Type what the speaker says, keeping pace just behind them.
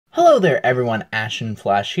Hello there everyone,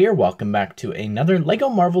 Ashnflash here. Welcome back to another LEGO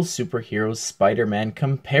Marvel Superheroes Spider-Man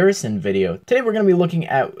comparison video. Today we're going to be looking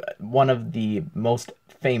at one of the most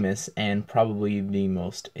famous and probably the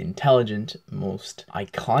most intelligent, most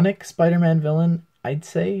iconic Spider-Man villain, I'd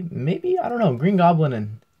say. Maybe, I don't know, Green Goblin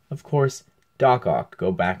and, of course, Doc Ock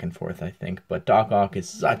go back and forth, I think, but Doc Ock is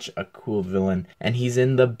such a cool villain, and he's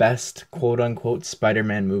in the best quote-unquote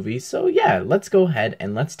Spider-Man movie, so yeah, let's go ahead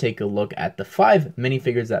and let's take a look at the 5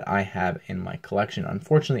 minifigures that I have in my collection.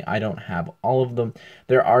 Unfortunately, I don't have all of them.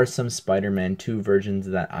 There are some Spider-Man 2 versions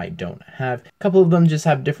that I don't have. A couple of them just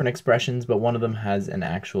have different expressions, but one of them has an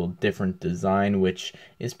actual different design, which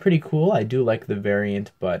is pretty cool. I do like the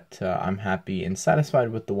variant, but I'm happy and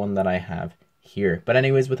satisfied with the one that I have here. But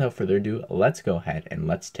anyways, without further ado, let's go ahead and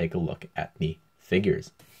let's take a look at the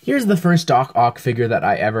figures. Here's the first Doc Ock figure that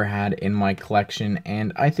I ever had in my collection,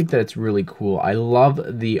 and I think that it's really cool. I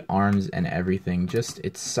love the arms and everything.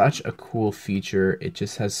 It's such a cool feature. It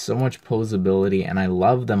just has so much posability, and I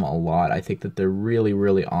love them a lot. I think that they're really,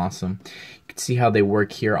 really awesome. You can see how they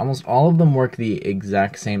work here. Almost all of them work the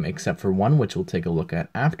exact same except for one, which we'll take a look at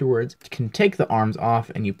afterwards. You can take the arms off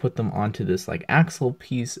and you put them onto this like axle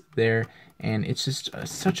piece there, and it's just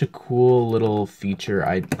such a cool little feature.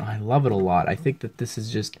 I love it a lot. I think that this is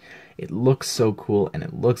just, it looks so cool and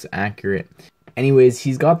it looks accurate. Anyways,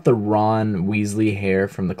 he's got the Ron Weasley hair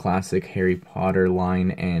from the classic Harry Potter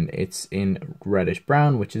line, and it's in reddish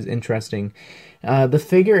brown, which is interesting. The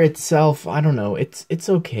figure itself, I don't know, it's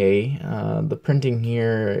okay. The printing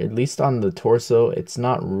here, at least on the torso, it's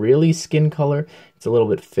not really skin color. It's a little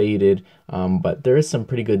bit faded, but there is some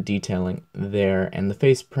pretty good detailing there. And the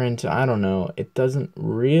face print, I don't know, it doesn't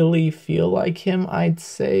really feel like him, I'd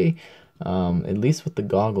say. At least with the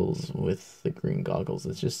goggles, with the green goggles,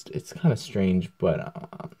 it's kind of strange, but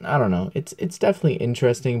I don't know. It's definitely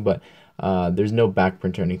interesting, but there's no back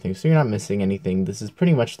print or anything, so you're not missing anything. This is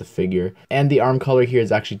pretty much the figure, and the arm color here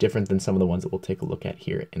is actually different than some of the ones that we'll take a look at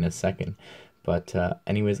here in a second. But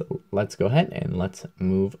anyways, let's go ahead and let's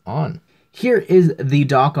move on. Here is the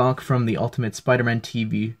Doc Ock from the Ultimate Spider-Man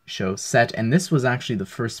TV show set, and this was actually the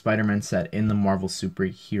first Spider-Man set in the Marvel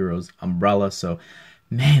Superheroes umbrella, so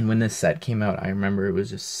man, when this set came out, I remember it was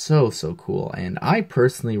just so cool, and I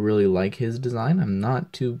personally really like his design. I'm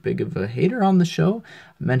not too big of a hater on the show.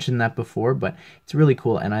 I mentioned that before, but it's really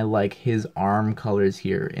cool, and I like his arm colors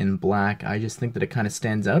here in black. I just think that it kind of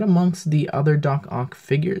stands out amongst the other Doc Ock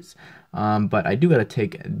figures. But I do gotta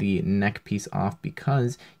take the neck piece off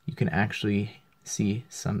because you can actually see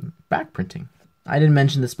some back printing. I didn't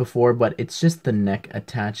mention this before, but it's just the neck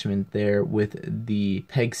attachment there with the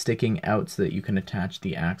peg sticking out so that you can attach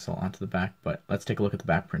the axle onto the back. But let's take a look at the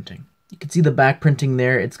back printing. You can see the back printing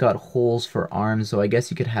there. It's got holes for arms, so I guess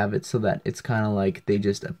you could have it so that it's kind of like they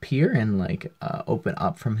just appear and like open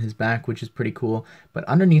up from his back, which is pretty cool. But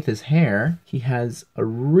underneath his hair, he has a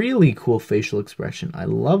really cool facial expression. I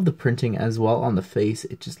love the printing as well on the face.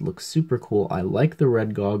 It just looks super cool. I like the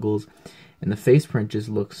red goggles, and the face print just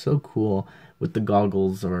looks so cool with the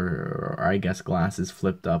goggles or I guess glasses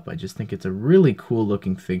flipped up. I just think it's a really cool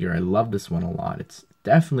looking figure. I love this one a lot. It's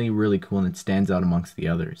definitely really cool and it stands out amongst the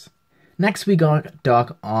others. Next we got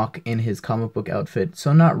Doc Ock in his comic book outfit.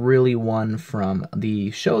 So not really one from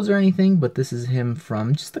the shows or anything, but this is him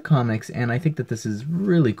from just the comics, and I think that this is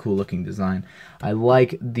really cool looking design. I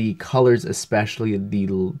like the colors, especially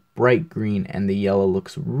the bright green and the yellow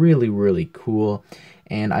looks really cool.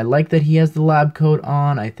 And I like that he has the lab coat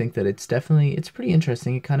on. I think that it's pretty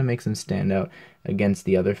interesting. It kind of makes him stand out against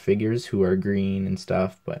the other figures who are green and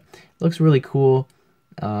stuff, but it looks really cool.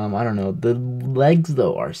 I don't know. The legs,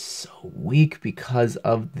 though, are so weak because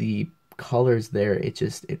of the colors there.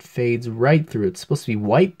 It fades right through. It's supposed to be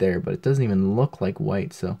white there, but it doesn't even look like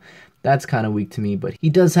white, so that's kind of weak to me. But he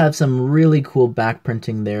does have some really cool back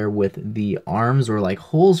printing there with the arms or like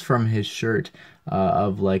holes from his shirt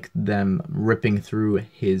of like them ripping through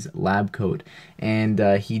his lab coat, and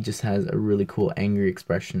he just has a really cool angry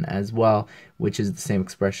expression as well, which is the same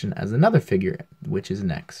expression as another figure, which is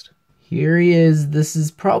next. Here he is. This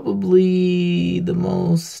is probably the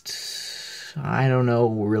most, I don't know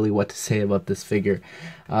really what to say about this figure.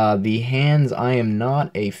 The hands I am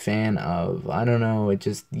not a fan of. I don't know, it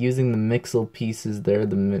just, using the Mixel pieces there,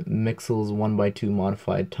 the Mixel's 1x2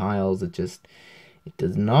 modified tiles, it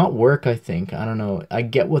does not work, I think. I don't know. I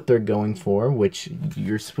get what they're going for, which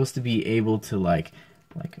you're supposed to be able to like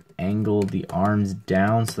angle the arms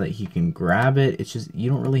down so that he can grab it. It's just, you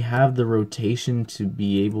don't really have the rotation to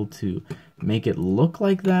be able to make it look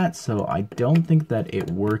like that, so I don't think that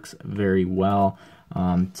it works very well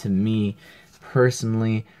to me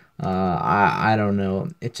personally. I don't know.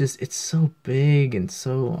 It's so big and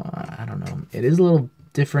so, I don't know. It is a little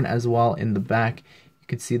different as well in the back. You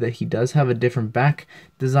can see that he does have a different back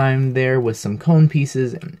design there with some cone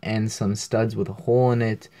pieces and some studs with a hole in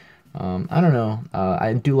it. I don't know.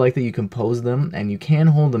 I do like that you can pose them and you can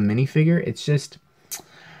hold a minifigure. It's just,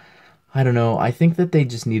 I don't know. I think that they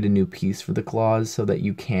just need a new piece for the claws so that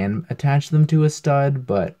you can attach them to a stud,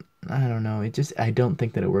 but I don't know. I don't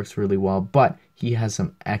think that it works really well, but he has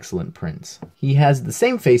some excellent prints. He has the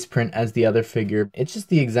same face print as the other figure. It's just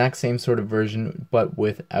the exact same sort of version, but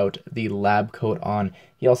without the lab coat on.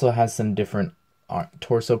 He also has some different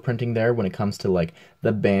torso printing there when it comes to like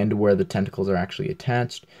the band where the tentacles are actually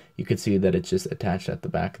attached. You can see that it's just attached at the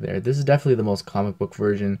back there. This is definitely the most comic book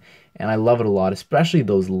version, and I love it a lot, especially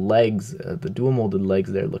those legs. The dual molded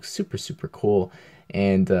legs there look super, super cool.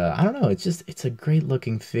 And I don't know, it's a great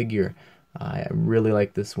looking figure. I really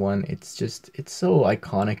like this one. It's so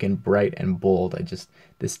iconic and bright and bold.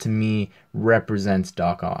 This to me represents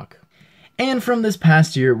Doc Ock. And from this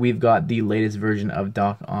past year, we've got the latest version of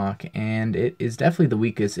Doc Ock, and it is definitely the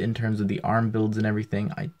weakest in terms of the arm builds and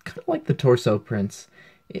everything. I kind of like the torso prints.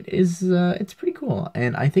 It's pretty cool,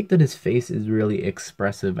 and I think that his face is really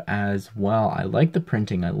expressive as well. I like the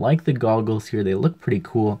printing. I like the goggles here. They look pretty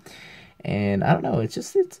cool. And I don't know, it's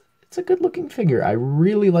a good looking figure. I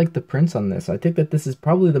really like the prints on this. I think that this is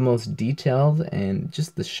probably the most detailed, and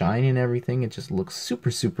just the shine and everything, it just looks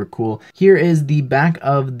super, super cool. Here is the back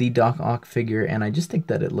of the Doc Ock figure, and I just think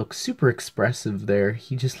that it looks super expressive there.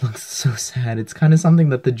 He just looks so sad. It's kind of something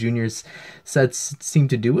that the juniors sets seem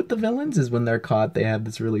to do with the villains, is when they're caught, they have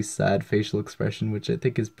this really sad facial expression, which I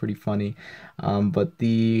think is pretty funny. But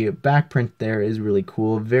the back print there is really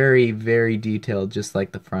cool. Very, very detailed, just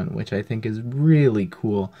like the front, which I think is really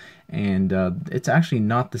cool. And it's actually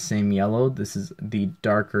not the same yellow. This is the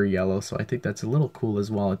darker yellow, so I think that's a little cool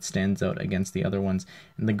as well. It stands out against the other ones.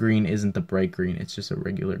 And the green isn't the bright green, it's just a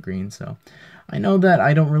regular green. So I know that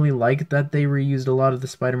I don't really like that they reused a lot of the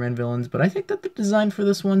Spider-Man villains, but I think that the design for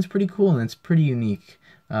this one's pretty cool, and it's pretty unique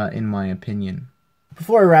in my opinion.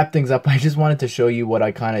 Before I wrap things up, I just wanted to show you what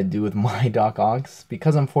I kind of do with my Doc Ocks.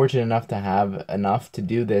 Because I'm fortunate enough to have enough to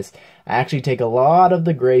do this, I actually take a lot of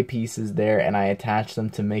the gray pieces there and I attach them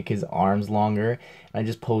to make his arms longer. And I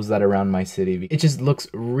just pose that around my city. It just looks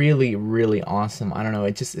really, really awesome. I don't know,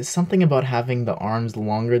 it's something about having the arms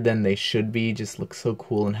longer than they should be just looks so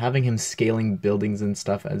cool. And having him scaling buildings and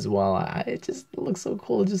stuff as well, it just looks so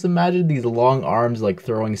cool. Just imagine these long arms like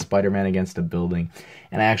throwing Spider-Man against a building.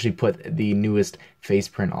 And I actually put the newest face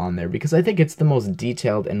print on there because I think it's the most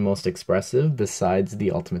detailed and most expressive besides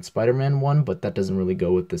the Ultimate Spider-Man one, but that doesn't really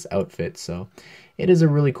go with this outfit. So it is a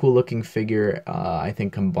really cool looking figure, I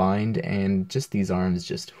think, combined, and just these arms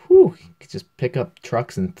just, whew, you could just pick up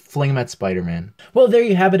trucks and fling them at Spider-Man. Well, there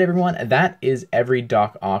you have it, everyone. That is every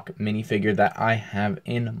Doc Ock minifigure that I have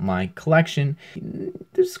in my collection.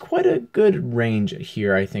 There's quite a good range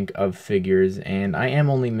here, I think, of figures, and I am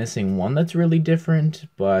only missing one that's really different,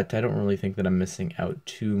 but I don't really think that I'm missing out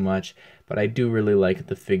too much. But I do really like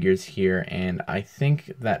the figures here, and I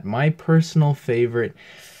think that my personal favorite,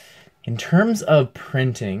 in terms of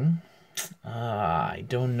printing, I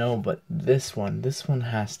don't know, but this one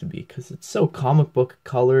has to be, because it's so comic book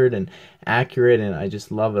colored and accurate, and I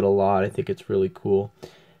just love it a lot. I think it's really cool.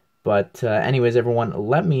 But anyways, everyone,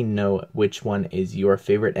 let me know which one is your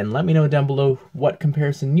favorite, and let me know down below what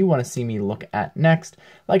comparison you want to see me look at next.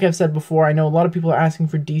 Like I've said before, I know a lot of people are asking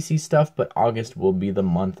for DC stuff, but August will be the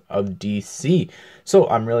month of DC. So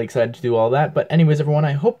I'm really excited to do all that. But anyways, everyone,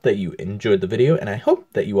 I hope that you enjoyed the video, and I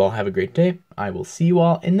hope that you all have a great day. I will see you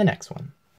all in the next one.